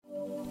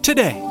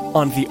Today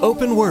on The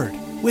Open Word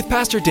with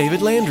Pastor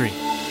David Landry.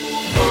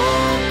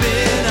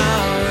 Open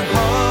our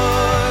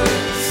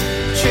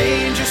hearts,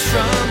 change us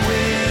from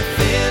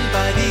within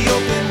by the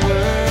open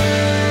word.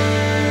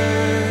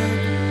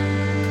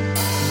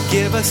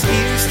 Give us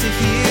ears to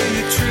hear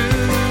your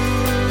truth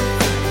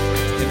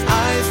and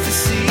eyes to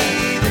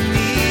see the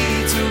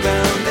needs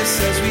around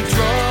us as we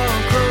draw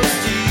close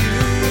to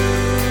you.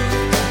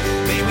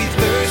 May we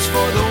thirst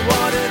for the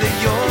water that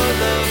your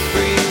love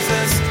brings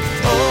us.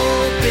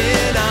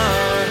 Open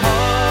our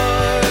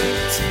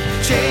hearts,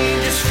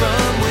 change us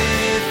from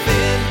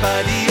within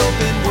by the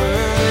open word.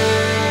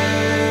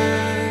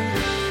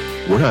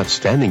 We're not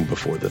standing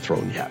before the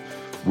throne yet.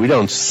 We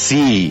don't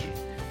see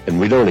and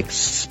we don't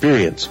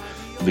experience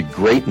the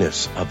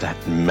greatness of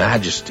that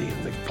majesty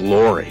and the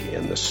glory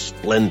and the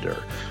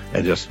splendor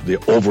and just the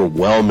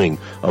overwhelming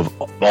of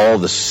all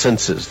the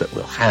senses that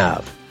we'll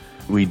have.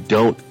 We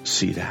don't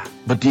see that.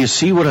 But do you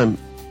see what I'm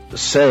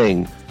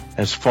saying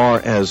as far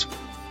as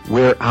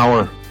where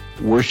our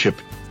worship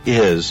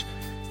is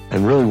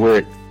and really where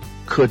it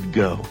could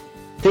go?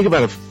 Think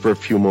about it for a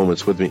few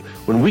moments with me.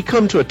 When we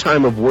come to a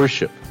time of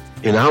worship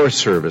in our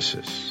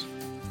services,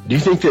 do you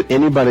think that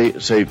anybody,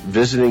 say,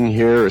 visiting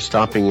here or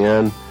stopping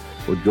in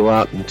would go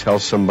out and tell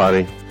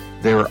somebody?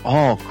 They were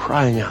all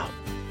crying out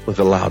with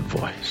a loud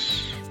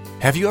voice.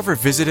 Have you ever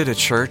visited a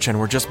church and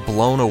were just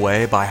blown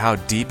away by how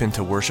deep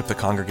into worship the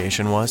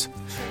congregation was?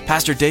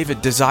 Pastor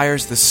David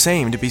desires the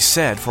same to be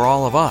said for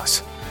all of us.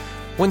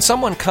 When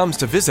someone comes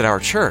to visit our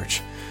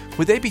church,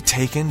 would they be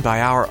taken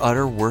by our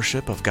utter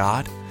worship of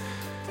God?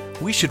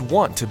 We should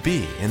want to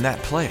be in that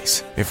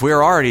place. If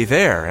we're already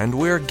there and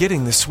we're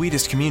getting the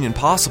sweetest communion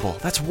possible,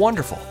 that's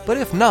wonderful. But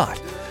if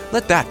not,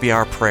 let that be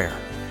our prayer.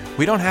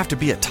 We don't have to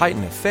be a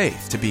titan of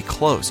faith to be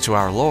close to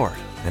our Lord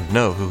and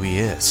know who He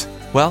is.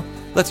 Well,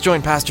 let's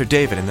join Pastor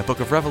David in the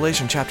book of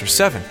Revelation chapter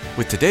 7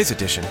 with today's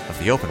edition of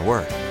The Open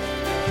Word. Open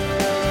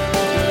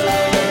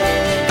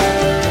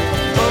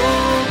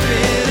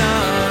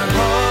our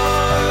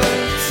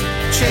hearts,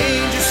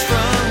 change us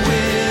from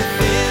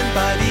within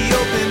by the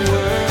open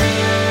word.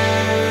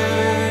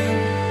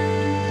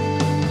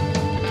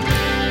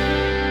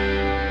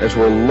 As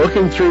we're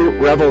looking through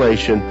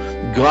Revelation,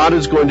 God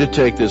is going to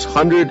take this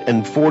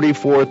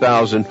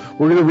 144,000.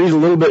 We're going to read a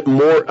little bit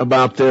more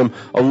about them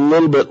a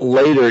little bit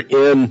later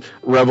in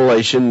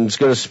Revelation. It's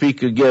going to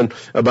speak again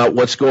about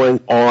what's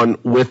going on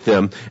with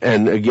them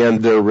and,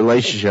 again, their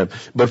relationship.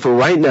 But for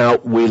right now,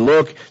 we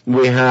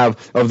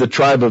have of the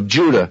tribe of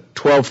Judah,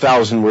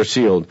 12,000 were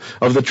sealed.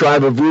 Of the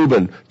tribe of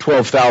Reuben,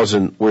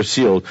 12,000 were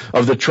sealed.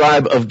 Of the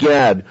tribe of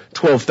Gad,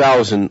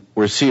 12,000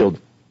 were sealed.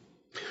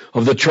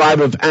 Of the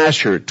tribe of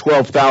Asher,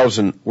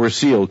 12,000 were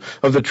sealed.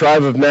 Of the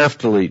tribe of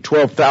Naphtali,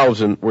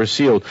 12,000 were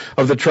sealed.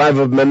 Of the tribe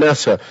of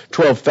Manasseh,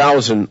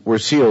 12,000 were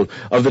sealed.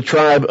 Of the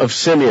tribe of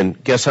Simeon,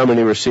 guess how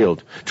many were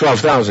sealed?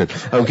 12,000.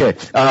 Okay.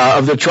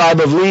 Of the tribe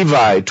of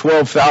Levi,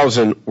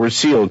 12,000 were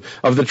sealed.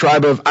 Of the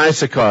tribe of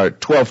Issachar,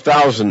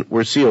 12,000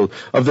 were sealed.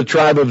 Of the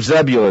tribe of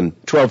Zebulun,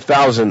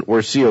 12,000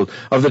 were sealed.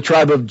 Of the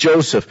tribe of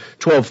Joseph,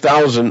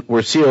 12,000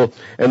 were sealed.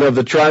 And of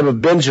the tribe of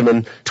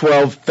Benjamin,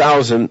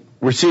 12,000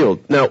 were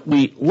sealed. Now,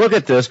 we look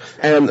at this,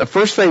 and the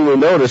first thing we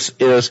notice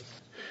is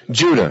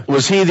Judah.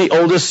 Was he the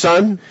oldest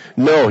son?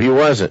 No, he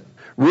wasn't.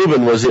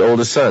 Reuben was the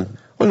oldest son.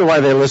 I wonder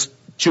why they list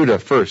Judah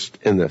first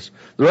in this.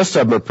 The rest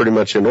of them are pretty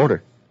much in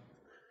order.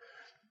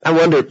 I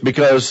wonder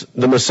because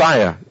the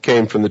Messiah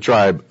came from the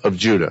tribe of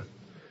Judah.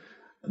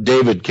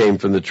 David came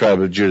from the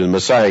tribe of Judah. The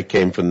Messiah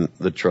came from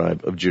the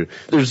tribe of Judah.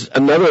 There's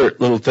another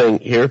little thing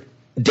here.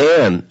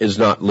 Dan is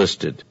not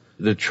listed,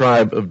 the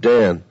tribe of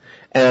Dan.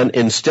 And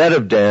instead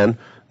of Dan,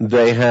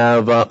 they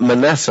have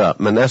Manasseh.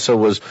 Manasseh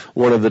was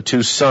one of the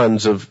two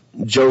sons of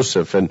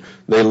Joseph, and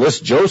they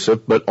list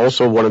Joseph, but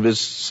also one of his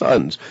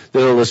sons.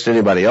 They don't list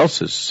anybody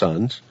else's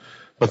sons,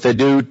 but they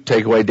do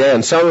take away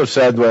Dan. Some have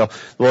said, well,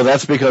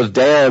 that's because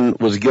Dan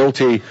was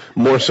guilty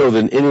more so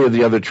than any of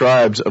the other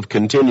tribes of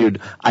continued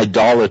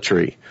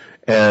idolatry.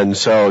 And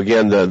so,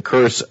 again, the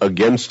curse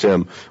against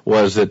him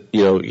was that,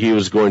 he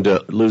was going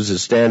to lose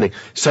his standing.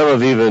 Some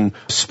have even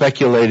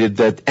speculated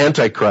that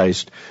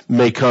Antichrist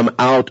may come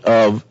out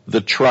of the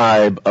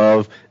tribe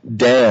of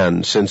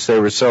Dan, since they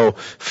were so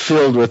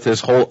filled with this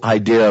whole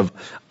idea of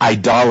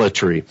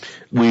idolatry.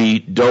 We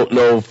don't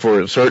know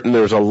for certain.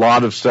 There's a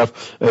lot of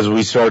stuff as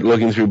we start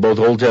looking through both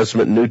Old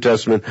Testament and New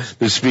Testament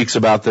that speaks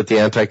about that the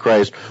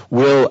Antichrist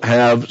will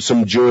have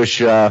some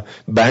Jewish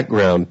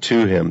background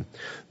to him.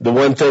 The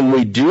one thing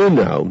we do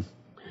know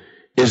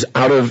is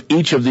out of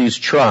each of these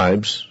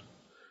tribes,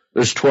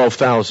 there's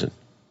 12,000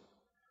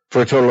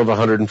 for a total of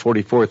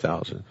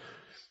 144,000.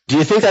 Do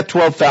you think that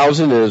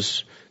 12,000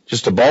 is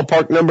just a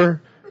ballpark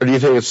number, or do you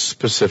think it's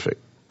specific?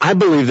 I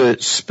believe that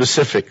it's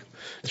specific.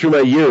 Through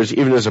my years,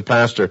 even as a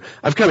pastor,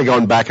 I've kind of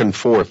gone back and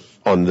forth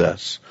on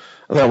this.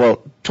 I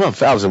thought,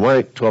 12,000,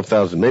 why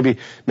 12,000? Maybe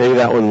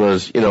that one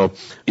was,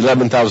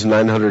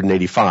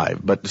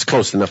 11,985, but it's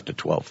close enough to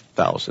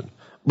 12,000.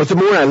 But the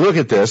more I look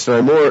at this,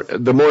 the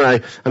more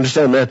I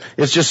understand, man,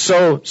 it's just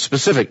so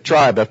specific,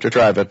 tribe after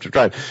tribe after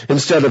tribe.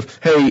 Instead of,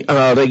 hey,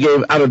 they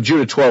gave out of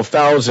Judah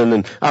 12,000,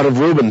 and out of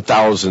Reuben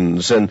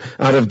thousands, and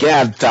out of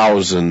Gad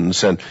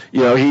thousands, and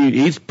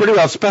he pretty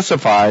well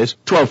specifies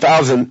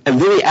 12,000,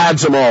 and then he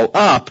adds them all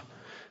up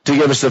to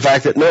give us the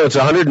fact that no, it's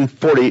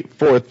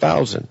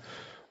 144,000.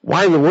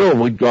 Why in the world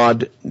would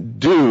God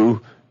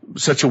do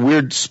such a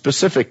weird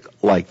specific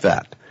like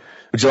that?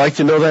 Would you like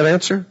to know that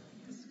answer?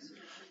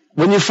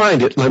 When you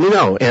find it, let me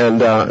know, and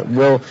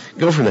we'll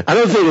go from there. I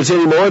don't think it's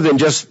any more than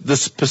just the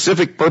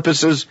specific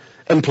purposes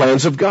and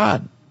plans of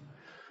God.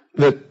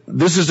 That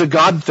this is a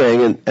God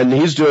thing, and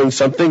He's doing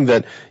something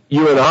that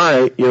you and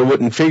I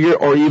wouldn't figure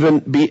or even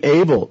be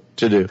able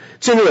to do.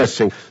 It's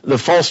interesting. The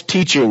false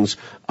teachings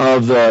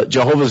of the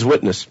Jehovah's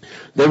Witness,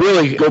 they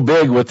really go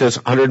big with this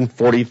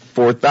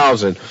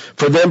 144,000.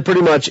 For them,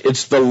 pretty much,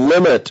 it's the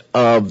limit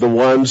of the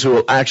ones who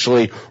will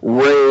actually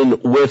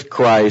reign with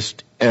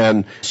Christ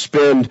and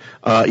spend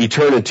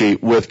eternity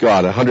with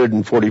God,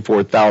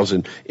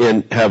 144,000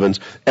 in heavens.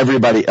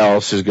 Everybody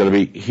else is going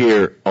to be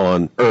here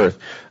on earth.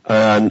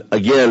 And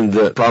again,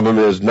 the problem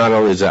is not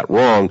only is that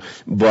wrong,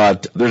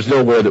 but there's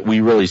nowhere that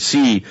we really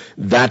see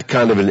that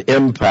kind of an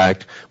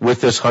impact with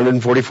this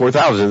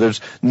 144,000.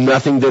 There's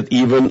nothing that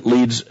even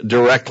leads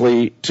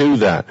directly to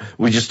that.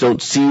 We just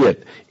don't see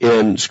it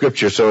in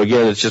Scripture. So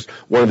again, it's just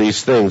one of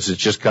these things.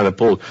 It's just kind of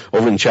pulled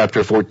over in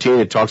chapter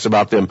 14. It talks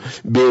about them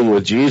being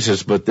with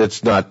Jesus, but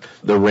that's not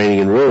the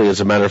reigning and ruling.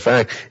 As a matter of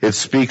fact, it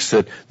speaks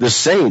that the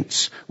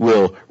saints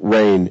will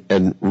reign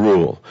and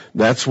rule.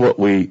 That's what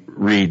we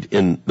read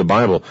in the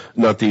Bible,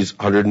 not these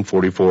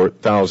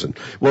 144,000.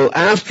 Well,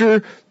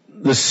 after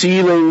the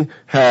sealing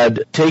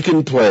had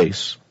taken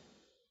place,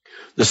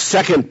 the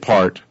second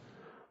part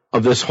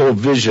of this whole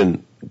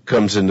vision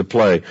comes into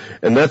play,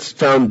 and that's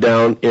found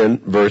down in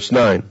verse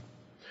 9.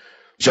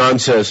 John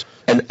says,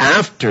 and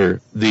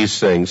after these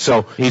things.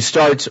 So he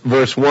starts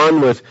verse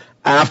 1 with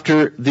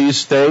after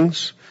these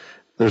things.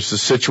 There's the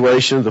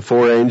situation of the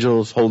four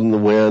angels holding the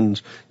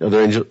winds.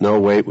 No,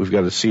 wait, we've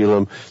got to seal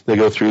them. They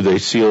go through, they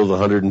seal the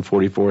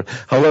 144.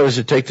 How long does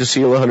it take to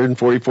seal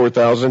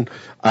 144,000?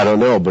 I don't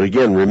know. But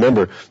again,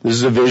 remember, this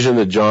is a vision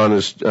that John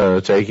is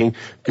taking.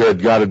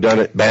 Could God have done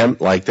it, bam,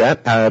 like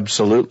that?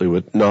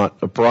 Absolutely, not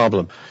a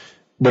problem.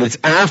 But it's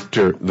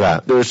after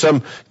that. There's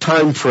some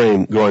time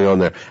frame going on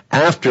there.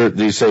 After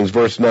these things,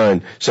 verse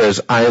 9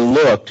 says, I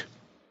looked,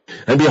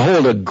 and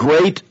behold, a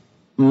great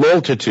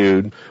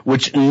multitude,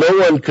 which no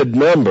one could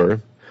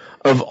number,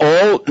 of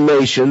all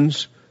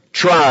nations,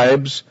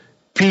 tribes,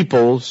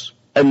 peoples,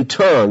 and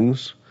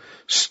tongues,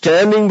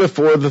 standing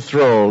before the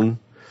throne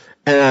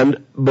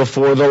and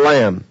before the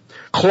Lamb,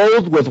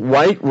 clothed with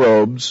white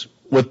robes,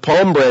 with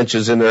palm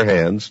branches in their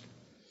hands,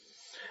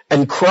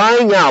 and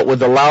crying out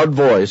with a loud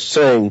voice,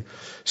 saying,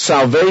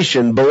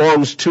 salvation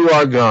belongs to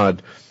our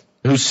God,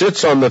 who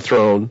sits on the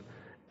throne,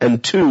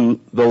 and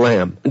to the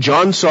Lamb.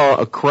 John saw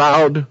a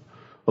crowd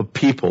of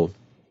people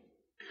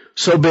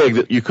so big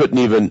that you couldn't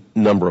even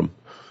number them.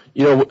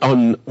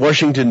 On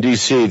Washington,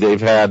 D.C., they've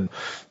had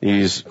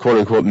these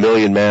quote-unquote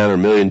million man or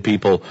million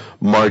people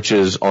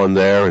marches on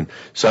there, and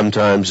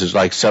sometimes it's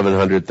like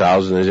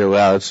 700,000. They say,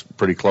 well, that's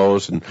pretty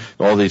close, and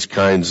all these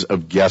kinds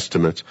of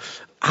guesstimates.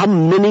 How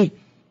many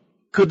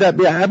could that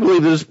be? I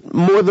believe there's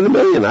more than 1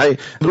 million. I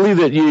believe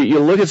that you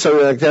look at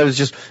something like that, it's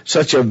just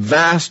such a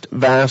vast,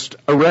 vast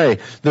array.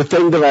 The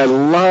thing that I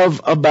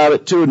love about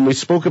it, too, and we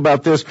spoke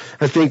about this,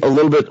 I think, a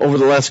little bit over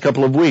the last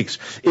couple of weeks,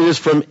 it is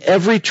from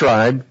every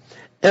tribe,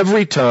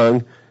 every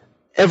tongue,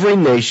 every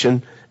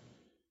nation,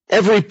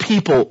 every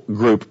people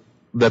group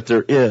that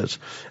there is.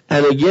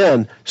 And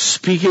again,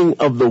 speaking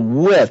of the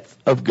width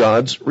of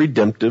God's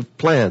redemptive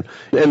plan.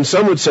 And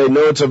some would say,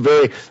 no, it's a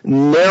very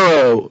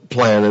narrow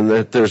plan, and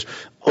that there's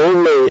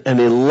only an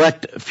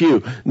elect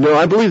few. No,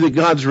 I believe that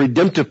God's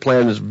redemptive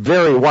plan is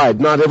very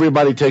wide. Not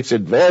everybody takes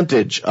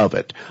advantage of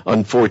it,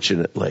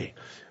 unfortunately.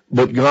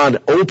 But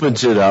God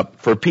opens it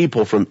up for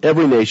people from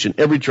every nation,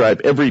 every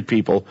tribe, every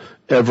people,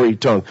 every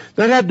tongue.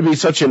 That had to be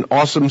such an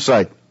awesome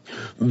sight.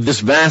 This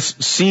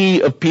vast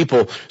sea of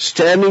people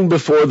standing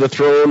before the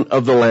throne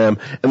of the Lamb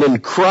and then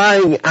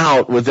crying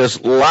out with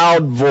this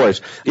loud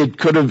voice. It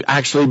could have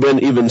actually been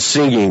even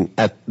singing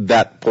at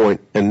that point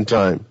in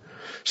time.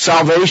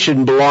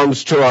 Salvation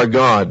belongs to our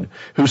God,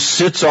 who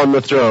sits on the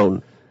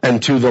throne,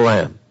 and to the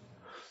Lamb.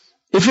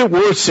 If it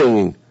were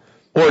singing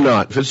or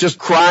not, if it's just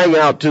crying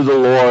out to the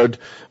Lord,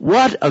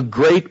 what a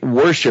great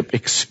worship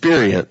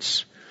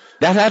experience.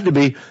 That had to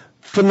be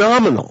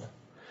phenomenal.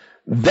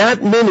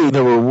 That many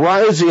that were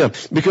rising up,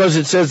 because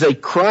it says they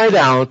cried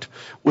out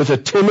with a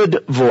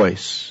timid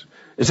voice.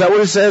 Is that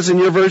what it says in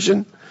your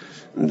version?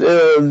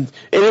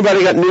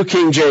 Anybody got New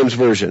King James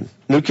Version?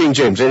 New King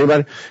James,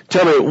 anybody?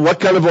 Tell me, what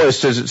kind of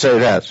voice does it say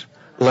it has?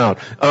 Loud.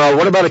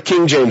 What about a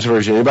King James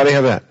Version? Anybody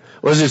have that?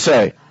 What does it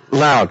say?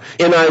 Loud.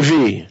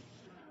 NIV.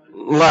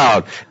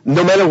 Loud.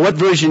 No matter what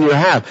version you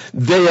have,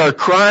 they are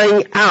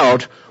crying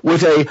out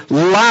with a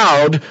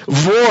loud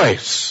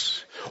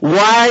voice.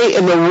 Why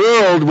in the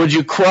world would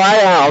you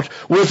cry out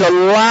with a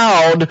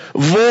loud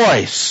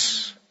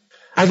voice?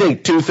 I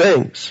think two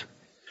things.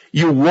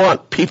 You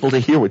want people to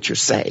hear what you're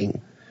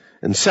saying.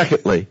 And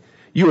secondly,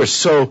 you are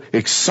so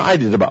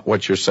excited about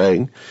what you're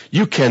saying,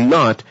 you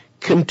cannot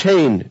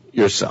contain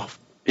yourself.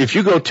 If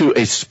you go to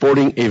a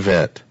sporting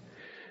event,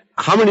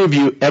 how many of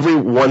you every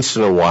once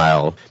in a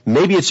while,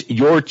 maybe it's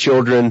your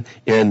children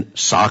in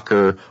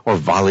soccer or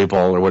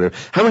volleyball or whatever,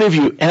 how many of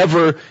you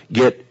ever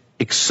get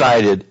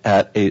excited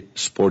at a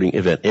sporting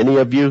event? Any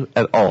of you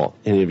at all?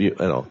 Any of you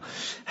at all?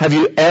 Have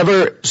you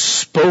ever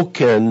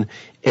spoken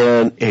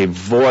in a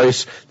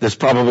voice that's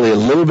probably a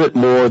little bit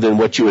more than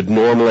what you would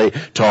normally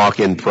talk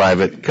in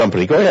private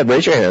company? Go ahead,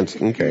 raise your hands.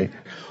 Okay.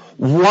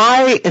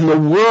 Why in the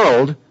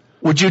world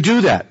would you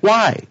do that?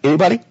 Why?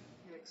 Anybody?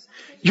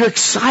 You're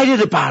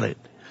excited about it.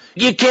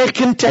 You can't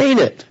contain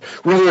it.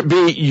 Whether it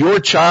be your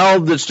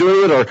child that's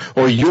doing it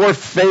or your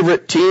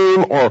favorite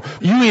team, or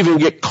you even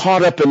get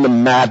caught up in the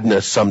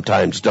madness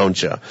sometimes,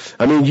 don't you?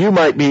 I mean, you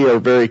might be a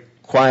very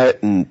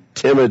quiet and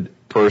timid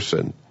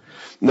person.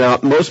 Now,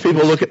 most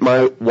people look at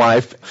my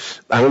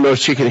wife. I don't know if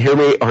she can hear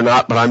me or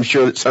not, but I'm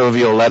sure that some of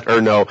you will let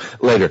her know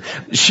later.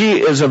 She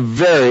is a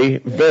very,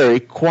 very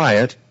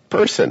quiet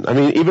person. I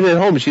mean, even at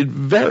home, she's a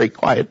very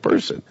quiet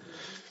person.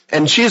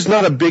 And she's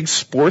not a big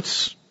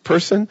sports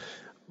person.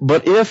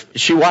 But if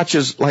she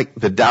watches like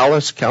the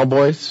Dallas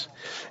Cowboys,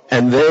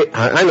 and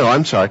I know,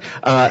 I'm sorry.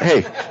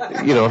 Hey,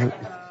 you know,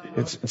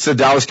 it's the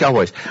Dallas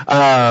Cowboys.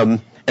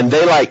 And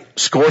they like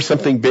score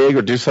something big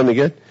or do something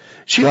good,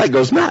 she like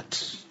goes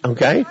nuts.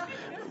 Okay.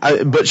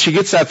 But she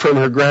gets that from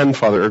her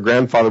grandfather. Her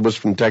grandfather was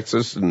from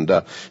Texas,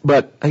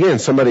 but again,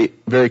 somebody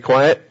very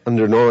quiet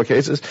under normal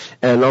cases,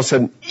 and all of a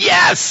sudden,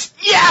 yes,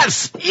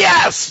 yes,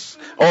 yes.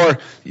 Or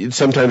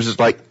sometimes it's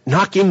like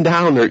knocking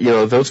down, or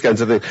those kinds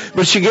of things.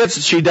 But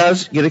she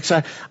does get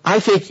excited. I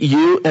think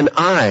you and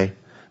I,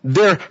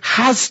 there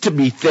has to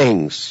be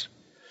things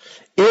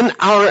in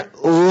our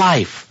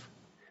life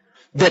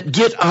that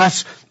get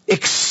us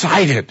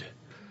excited.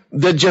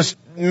 That just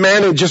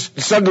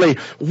suddenly,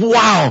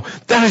 wow,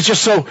 that is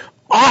just so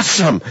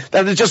awesome.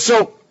 That is just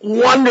so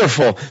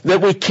wonderful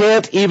that we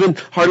can't even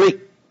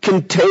hardly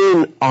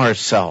contain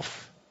ourselves.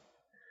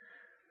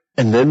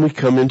 And then we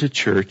come into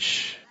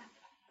church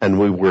and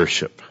we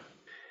worship.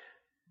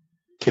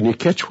 Can you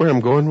catch where I'm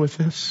going with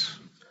this?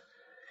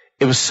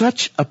 It was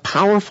such a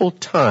powerful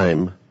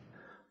time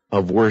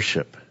of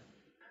worship.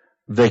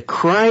 They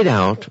cried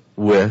out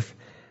with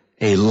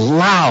a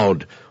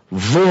loud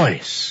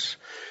voice.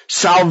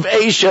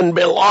 Salvation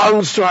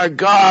belongs to our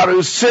God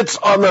who sits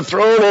on the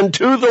throne and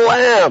to the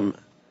Lamb.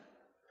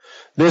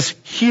 This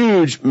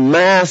huge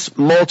mass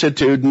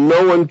multitude,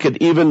 no one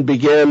could even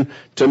begin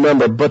to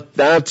number, but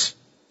that's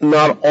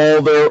not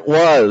all there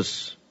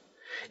was.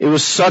 It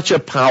was such a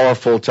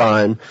powerful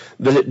time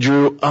that it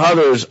drew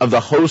others of the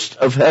host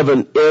of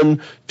heaven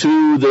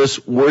into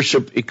this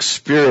worship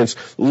experience.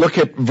 Look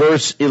at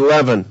verse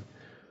 11.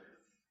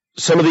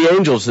 Some of the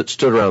angels that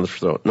stood around the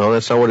throne. No,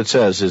 that's not what it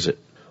says, is it?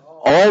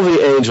 All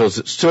the angels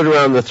that stood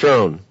around the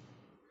throne,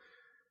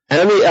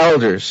 and the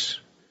elders,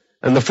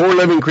 and the 4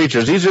 living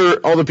creatures. These are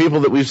all the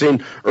people that we've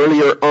seen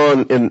earlier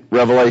on in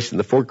Revelation.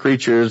 The 4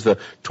 creatures, the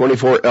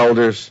 24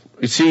 elders.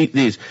 You see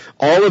these,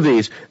 all of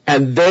these.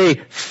 And they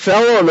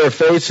fell on their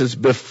faces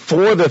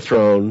before the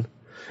throne,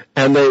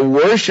 and they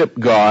worshiped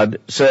God,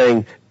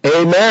 saying,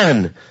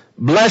 Amen.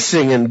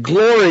 Blessing and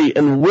glory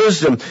and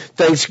wisdom,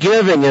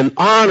 thanksgiving and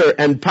honor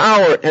and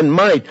power and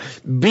might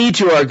be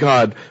to our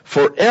God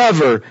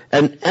forever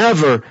and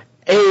ever.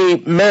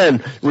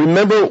 Amen.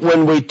 Remember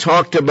when we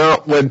talked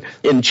about when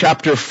in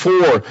chapter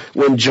 4,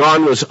 when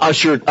John was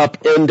ushered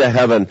up into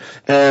heaven,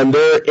 and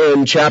there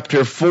in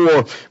chapter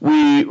 4,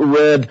 we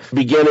read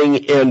beginning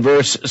in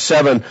verse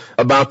 7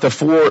 about the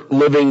 4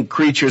 living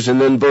creatures, and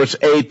then verse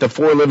 8, the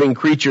 4 living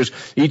creatures,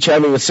 each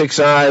having 6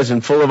 eyes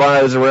and full of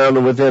eyes around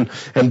and within,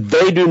 and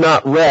they do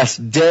not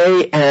rest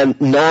day and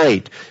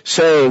night,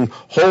 saying,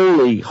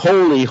 Holy,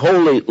 holy,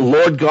 holy,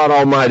 Lord God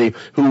Almighty,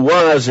 who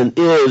was and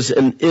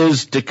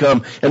is to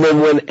come. And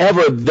then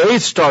whenever they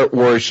start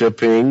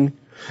worshiping,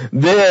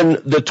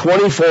 then the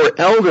 24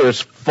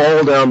 elders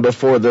fall down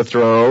before the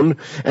throne,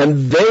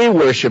 and they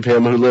worship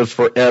him who lives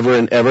forever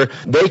and ever.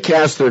 They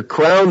cast their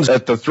crowns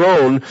at the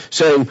throne,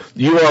 saying,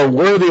 You are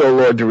worthy, O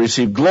Lord, to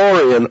receive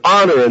glory and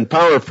honor and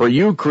power, for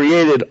you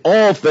created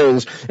all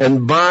things,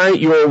 and by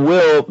your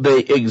will they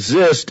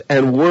exist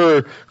and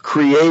were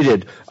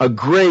created. A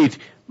great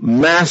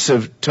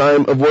massive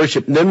time of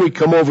worship. And then we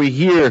come over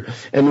here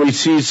and we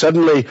see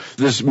suddenly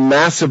this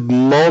massive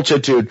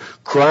multitude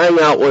crying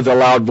out with a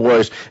loud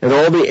voice, and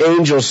all the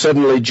angels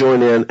suddenly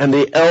join in, and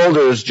the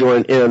elders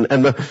join in,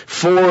 and the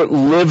 4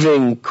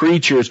 living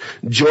creatures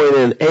join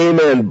in.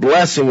 Amen.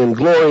 Blessing and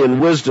glory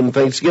and wisdom,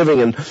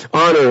 thanksgiving and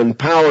honor and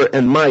power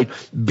and might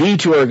be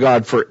to our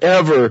God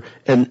forever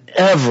and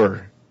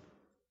ever.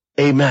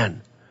 Amen.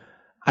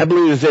 I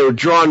believe that they were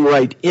drawn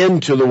right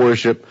into the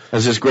worship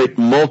as this great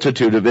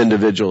multitude of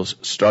individuals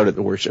started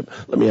the worship.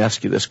 Let me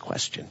ask you this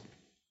question.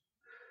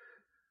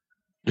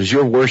 Does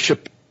your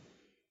worship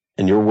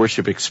in your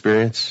worship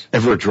experience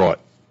ever draw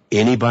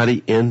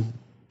anybody in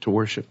to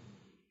worship?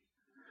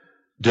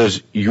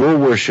 Does your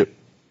worship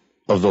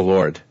of the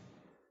Lord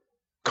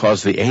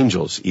cause the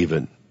angels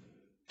even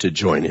to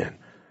join in?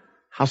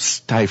 How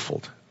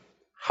stifled,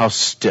 how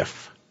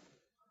stiff,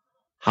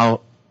 how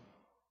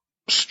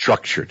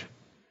structured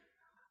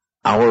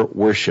our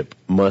worship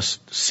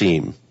must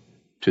seem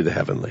to the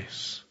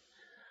heavenlies.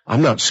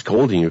 I'm not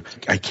scolding you.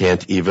 I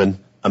can't even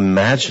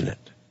imagine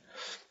it.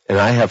 And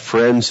I have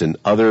friends in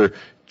other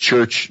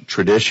church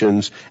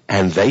traditions,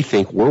 and they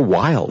think we're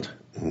wild.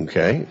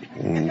 Okay?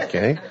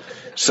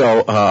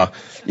 So,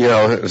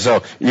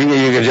 so you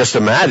can just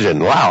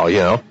imagine,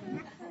 wow,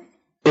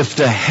 if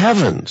the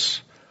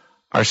heavens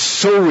are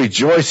so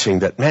rejoicing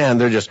that, man,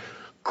 they're just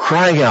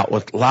crying out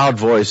with loud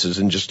voices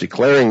and just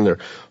declaring, they're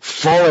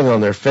falling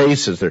on their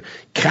faces, they're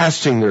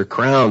casting their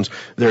crowns,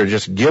 they're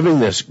just giving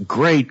this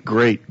great,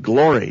 great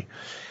glory.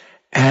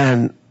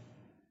 And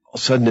all of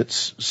a sudden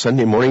it's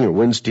Sunday morning or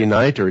Wednesday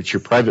night, or it's your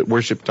private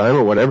worship time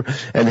or whatever,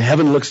 and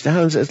heaven looks down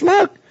and says,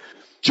 look,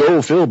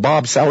 Joe, Phil,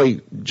 Bob,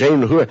 Sally,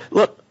 Jane, whoever,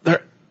 look,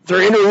 they're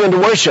entering into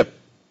worship.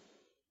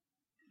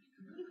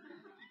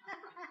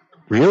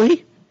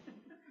 Really?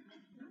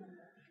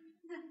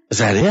 Is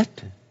that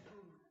it?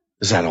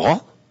 Is that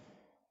all?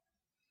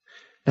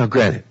 Now,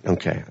 granted,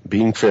 okay,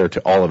 being fair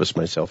to all of us,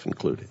 myself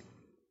included,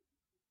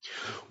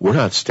 we're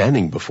not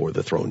standing before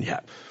the throne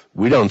yet.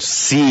 We don't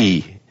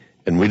see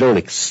and we don't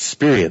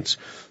experience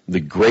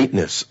the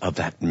greatness of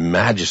that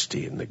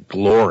majesty and the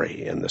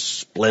glory and the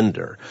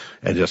splendor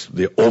and just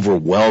the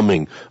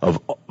overwhelming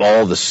of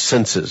all the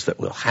senses that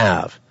we'll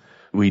have.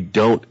 We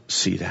don't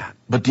see that.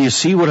 But do you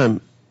see what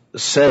I'm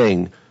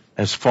saying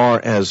as far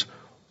as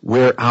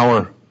where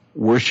our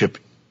worship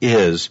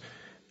is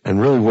and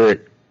really where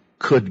it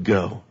could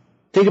go?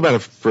 Think about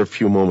it for a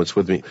few moments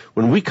with me.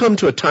 When we come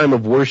to a time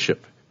of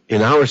worship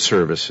in our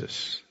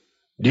services,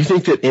 do you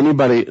think that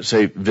anybody,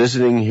 say,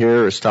 visiting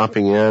here or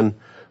stopping in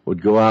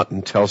would go out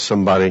and tell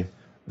somebody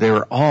they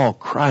were all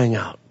crying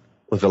out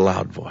with a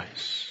loud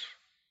voice?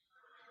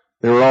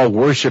 They were all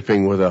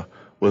worshiping with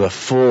a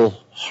full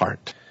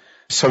heart.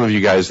 Some of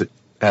you guys that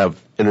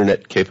have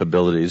internet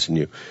capabilities and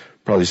you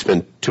probably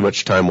spend too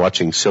much time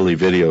watching silly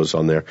videos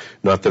on there.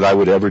 Not that I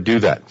would ever do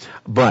that.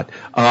 But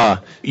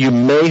you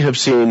may have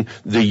seen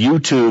the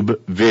YouTube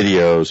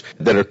videos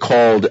that are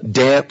called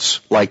Dance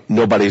Like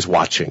Nobody's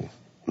Watching.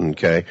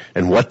 Okay?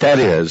 And what that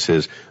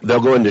is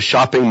they'll go into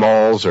shopping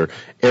malls or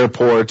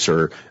airports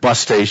or bus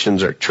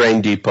stations or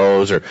train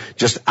depots or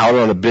just out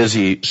on a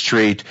busy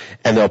street,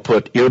 and they'll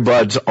put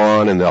earbuds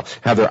on and they'll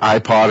have their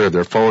iPod or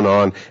their phone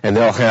on, and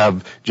they'll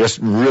have just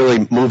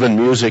really moving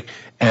music,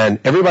 and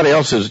everybody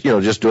else is,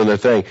 just doing their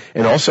thing.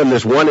 And all of a sudden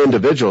there's one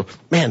individual,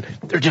 man,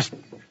 they're just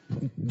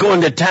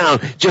going to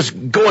town,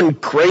 just going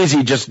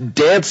crazy, just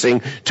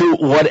dancing to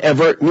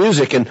whatever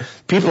music, and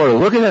people are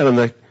looking at them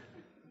like,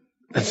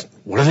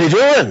 what are they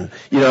doing?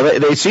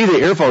 They see the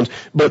earphones,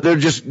 but they're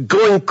just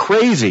going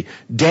crazy,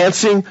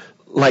 dancing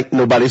like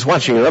nobody's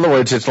watching. In other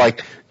words, it's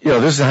like,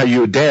 this is how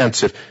you would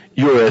dance if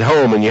you were at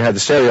home and you had the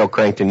stereo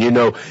cranked and ain't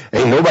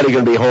nobody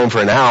going to be home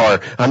for an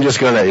hour. I'm just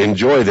going to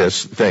enjoy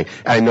this thing.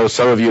 I know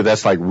some of you,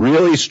 that's like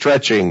really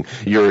stretching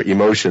your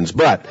emotions,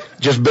 but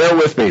just bear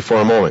with me for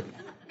a moment.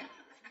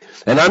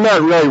 And I'm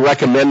not really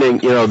recommending,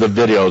 the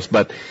videos,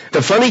 but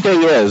the funny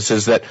thing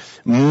is that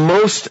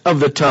most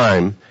of the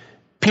time,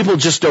 people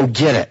just don't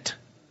get it.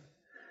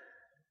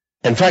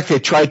 In fact, they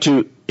try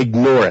to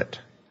ignore it.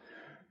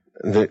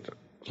 They're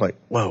like,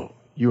 whoa,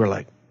 you are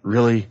like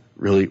really,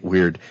 really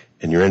weird,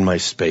 and you're in my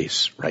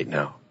space right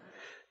now.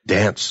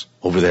 Dance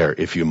over there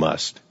if you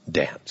must.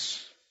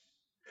 Dance.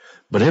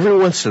 But every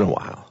once in a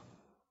while,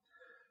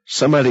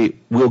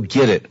 somebody will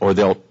get it, or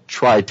they'll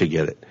try to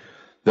get it.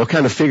 They'll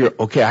kind of figure,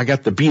 okay, I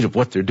got the beat of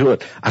what they're doing.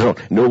 I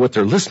don't know what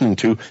they're listening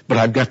to, but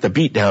I've got the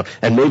beat down.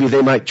 And maybe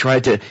they might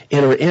try to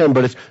enter in,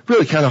 but it's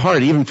really kind of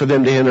hard even for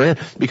them to enter in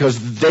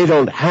because they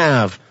don't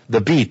have the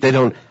beat. They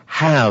don't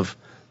have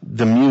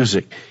the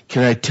music.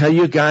 Can I tell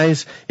you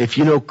guys, if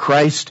you know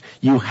Christ,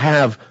 you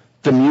have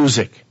the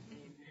music.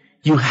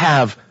 You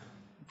have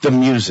the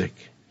music.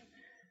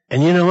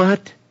 And you know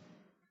what?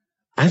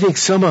 I think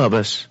some of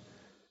us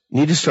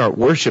need to start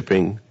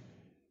worshiping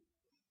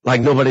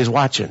like nobody's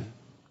watching.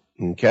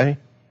 Okay?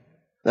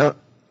 Now,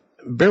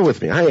 bear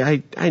with me.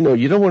 I know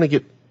you don't want to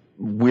get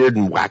weird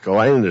and wacko.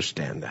 I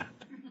understand that.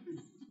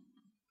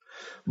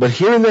 But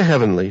here in the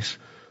heavenlies,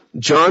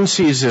 John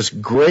sees this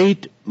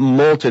great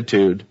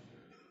multitude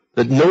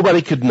that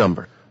nobody could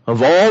number,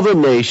 of all the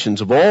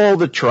nations, of all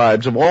the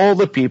tribes, of all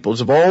the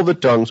peoples, of all the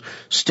tongues,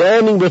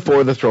 standing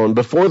before the throne,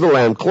 before the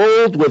Lamb,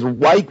 clothed with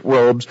white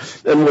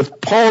robes and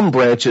with palm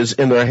branches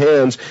in their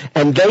hands,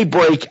 and they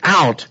break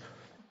out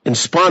in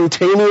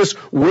spontaneous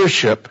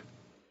worship,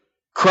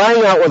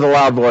 crying out with a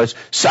loud voice,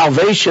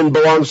 salvation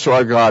belongs to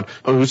our God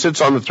who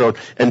sits on the throne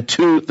and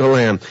to the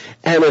Lamb.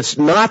 And it's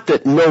not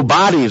that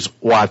nobody's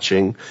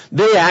watching.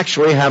 They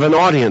actually have an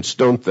audience,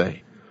 don't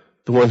they?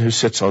 The one who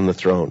sits on the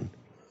throne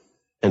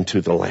and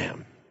to the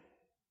Lamb.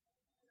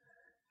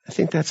 I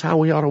think that's how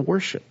we ought to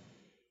worship.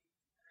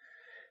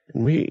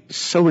 And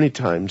so many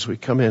times we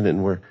come in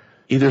and we're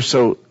either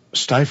so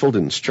stifled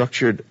and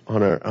structured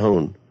on our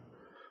own,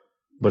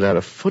 but at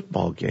a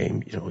football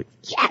game,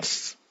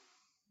 yes!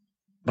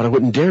 But I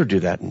wouldn't dare do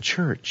that in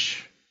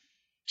church.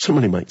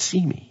 Somebody might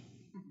see me.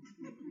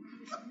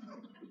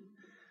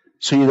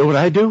 So you know what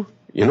I do?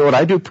 You know what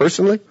I do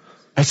personally?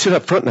 I sit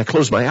up front and I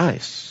close my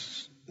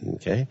eyes.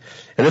 Okay?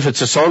 And if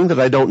it's a song that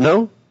I don't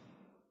know,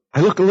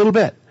 I look a little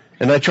bit.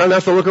 And I try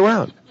not to look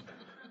around.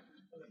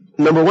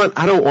 Number one,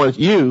 I don't want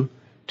you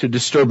to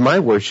disturb my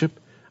worship.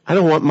 I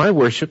don't want my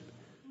worship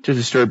to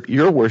disturb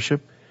your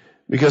worship,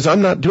 because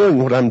I'm not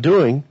doing what I'm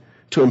doing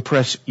to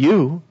impress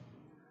you.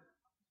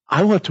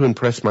 I want to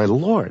impress my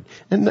Lord.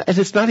 And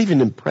it's not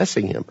even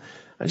impressing him.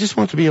 I just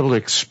want to be able to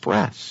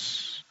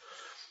express.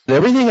 And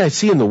everything I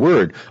see in the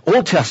Word,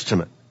 Old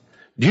Testament,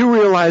 do you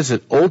realize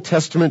that Old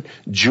Testament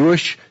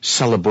Jewish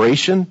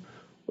celebration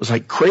was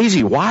like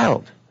crazy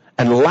wild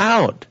and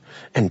loud,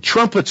 and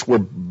trumpets were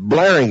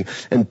blaring,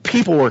 and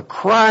people were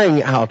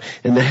crying out,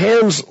 and the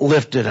hands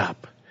lifted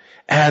up,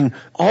 and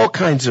all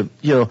kinds of,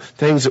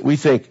 things that we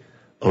think,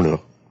 oh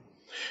no,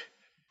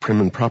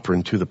 prim and proper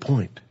and to the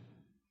point.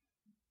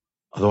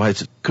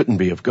 Otherwise it couldn't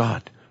be of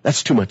God.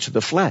 That's too much of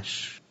the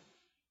flesh.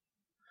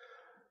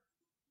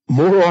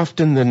 More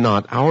often than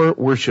not, our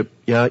worship,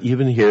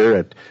 even here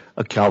at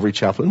a Calvary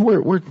chapel, and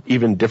we're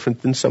even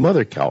different than some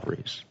other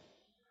Calvaries.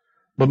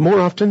 But more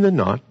often than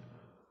not,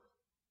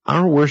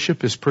 our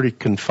worship is pretty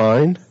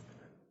confined,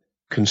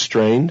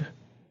 constrained,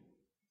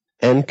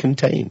 and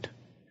contained.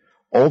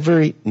 All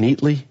very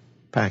neatly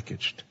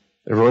packaged.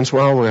 Every once in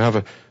a while we'll have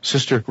a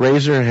sister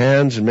raise her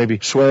hands and maybe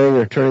swaying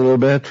or turning a little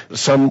bit.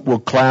 Some will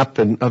clap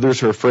and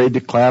others are afraid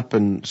to clap,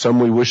 and some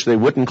we wish they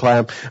wouldn't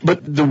clap.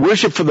 But the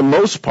worship for the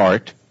most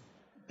part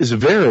is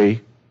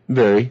very,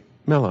 very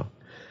mellow.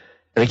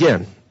 And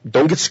again,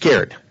 don't get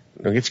scared.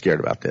 Don't get scared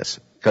about this,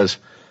 because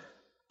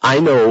I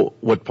know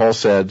what Paul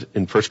said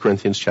in 1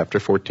 Corinthians chapter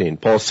 14.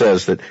 Paul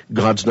says that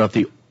God's not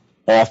the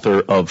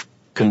author of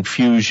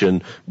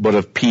confusion, but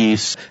of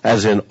peace,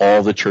 as in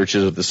all the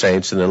churches of the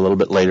saints. And then a little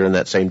bit later in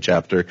that same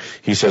chapter,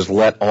 he says,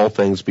 let all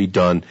things be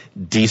done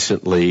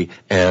decently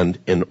and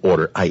in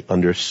order. I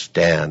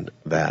understand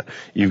that.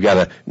 You've got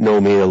to know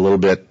me a little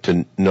bit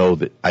to know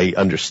that I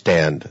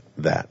understand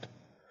that.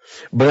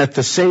 But at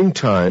the same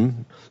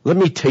time, let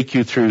me take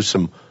you through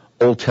some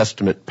Old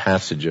Testament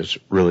passages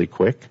really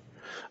quick.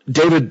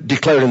 David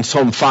declared in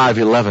Psalm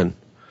 5:11,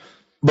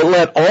 but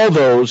let all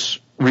those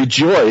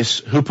rejoice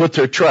who put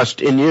their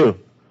trust in you.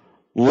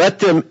 Let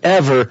them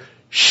ever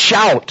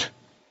shout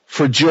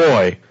for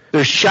joy.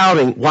 They're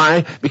shouting.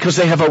 Why? Because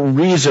they have a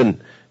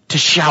reason to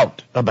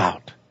shout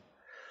about.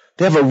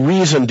 They have a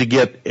reason to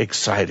get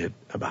excited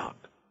about.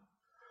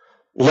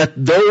 Let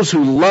those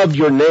who love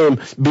your name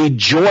be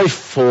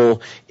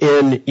joyful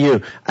in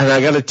you. And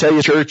I got to tell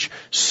you, church,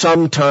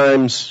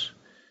 sometimes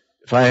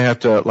if I have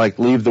to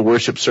leave the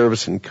worship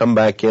service and come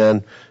back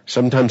in,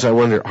 sometimes I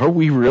wonder, are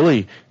we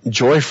really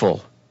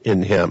joyful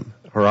in him?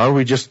 Or are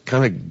we just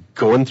kind of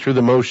going through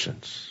the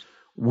motions?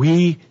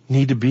 We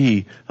need to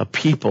be a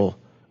people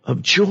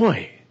of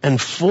joy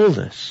and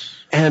fullness.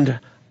 And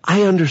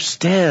I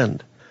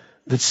understand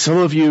that some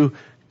of you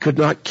could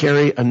not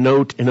carry a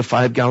note in a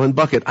 5-gallon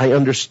bucket. I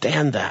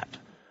understand that.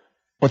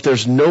 But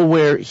there's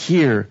nowhere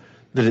here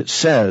that it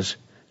says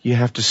you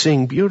have to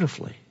sing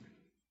beautifully.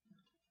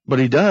 But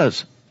he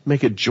does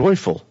make a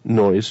joyful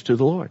noise to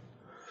the Lord.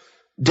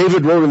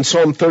 David wrote in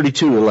Psalm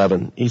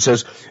 32:11, he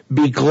says,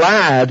 be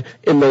glad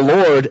in the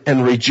Lord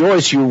and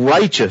rejoice, you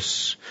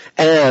righteous,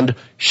 and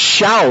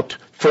shout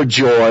for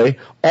joy,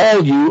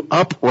 all you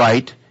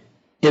upright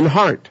in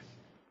heart.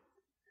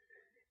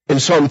 In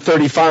Psalm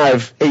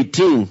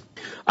 35:18,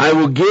 I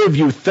will give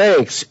you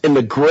thanks in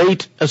the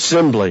great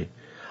assembly.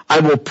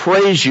 I will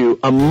praise you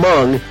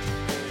among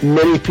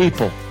many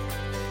people.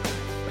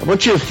 I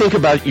want you to think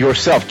about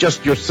yourself,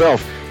 just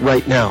yourself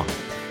right now.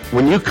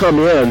 When you come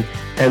in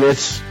and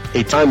it's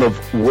a time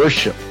of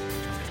worship,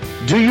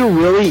 do you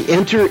really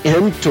enter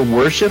into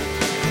worship?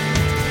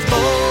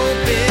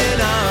 Open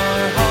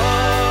our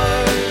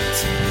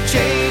hearts,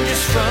 change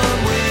us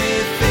from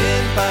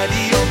within by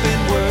the open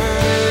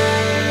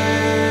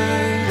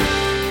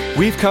word.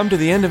 We've come to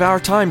the end of our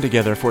time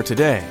together for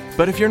today,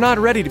 but if you're not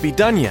ready to be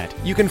done yet,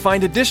 you can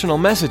find additional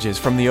messages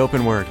from the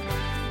open word.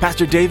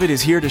 Pastor David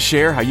is here to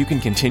share how you can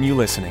continue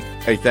listening.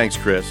 Hey, thanks,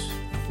 Chris.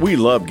 We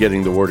love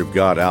getting the Word of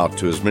God out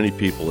to as many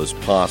people as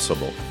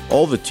possible.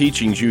 All the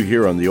teachings you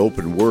hear on the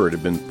open Word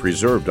have been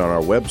preserved on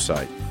our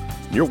website.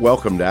 You're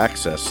welcome to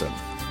access them.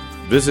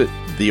 Visit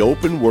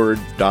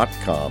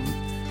theopenword.com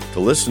to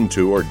listen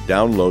to or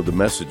download the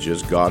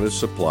messages God has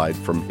supplied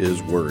from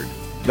His Word.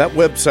 That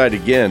website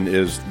again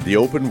is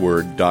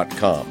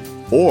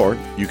theopenword.com. Or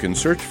you can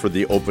search for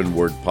the Open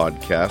Word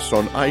Podcast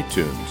on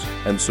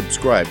iTunes and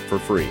subscribe for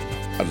free.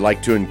 I'd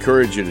like to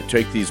encourage you to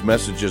take these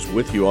messages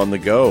with you on the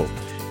go.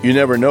 You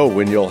never know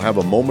when you'll have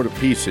a moment of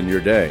peace in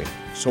your day,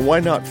 so why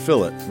not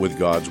fill it with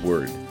God's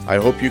Word? I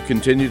hope you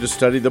continue to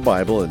study the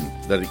Bible and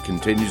that it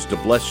continues to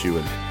bless you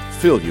and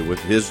fill you with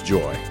His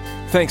joy.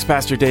 Thanks,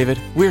 Pastor David.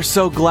 We're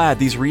so glad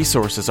these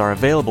resources are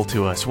available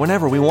to us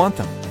whenever we want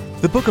them.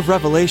 The book of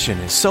Revelation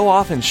is so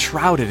often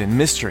shrouded in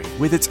mystery,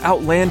 with its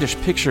outlandish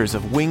pictures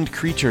of winged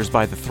creatures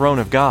by the throne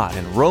of God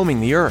and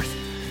roaming the earth.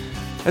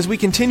 As we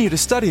continue to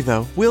study,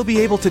 though, we'll be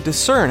able to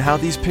discern how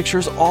these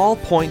pictures all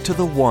point to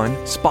the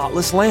one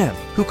spotless Lamb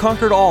who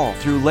conquered all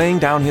through laying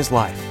down his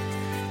life.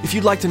 If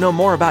you'd like to know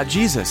more about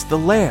Jesus, the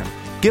Lamb,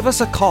 give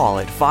us a call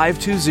at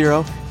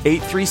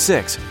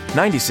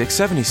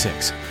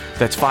 520-836-9676.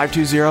 That's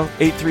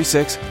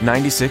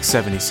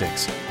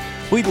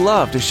 520-836-9676. We'd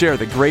love to share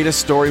the greatest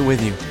story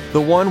with you,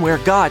 the one where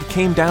God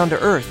came down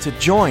to earth to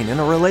join in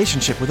a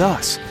relationship with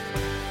us.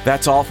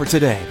 That's all for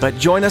today, but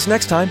join us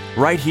next time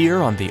right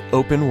here on The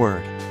Open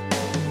Word.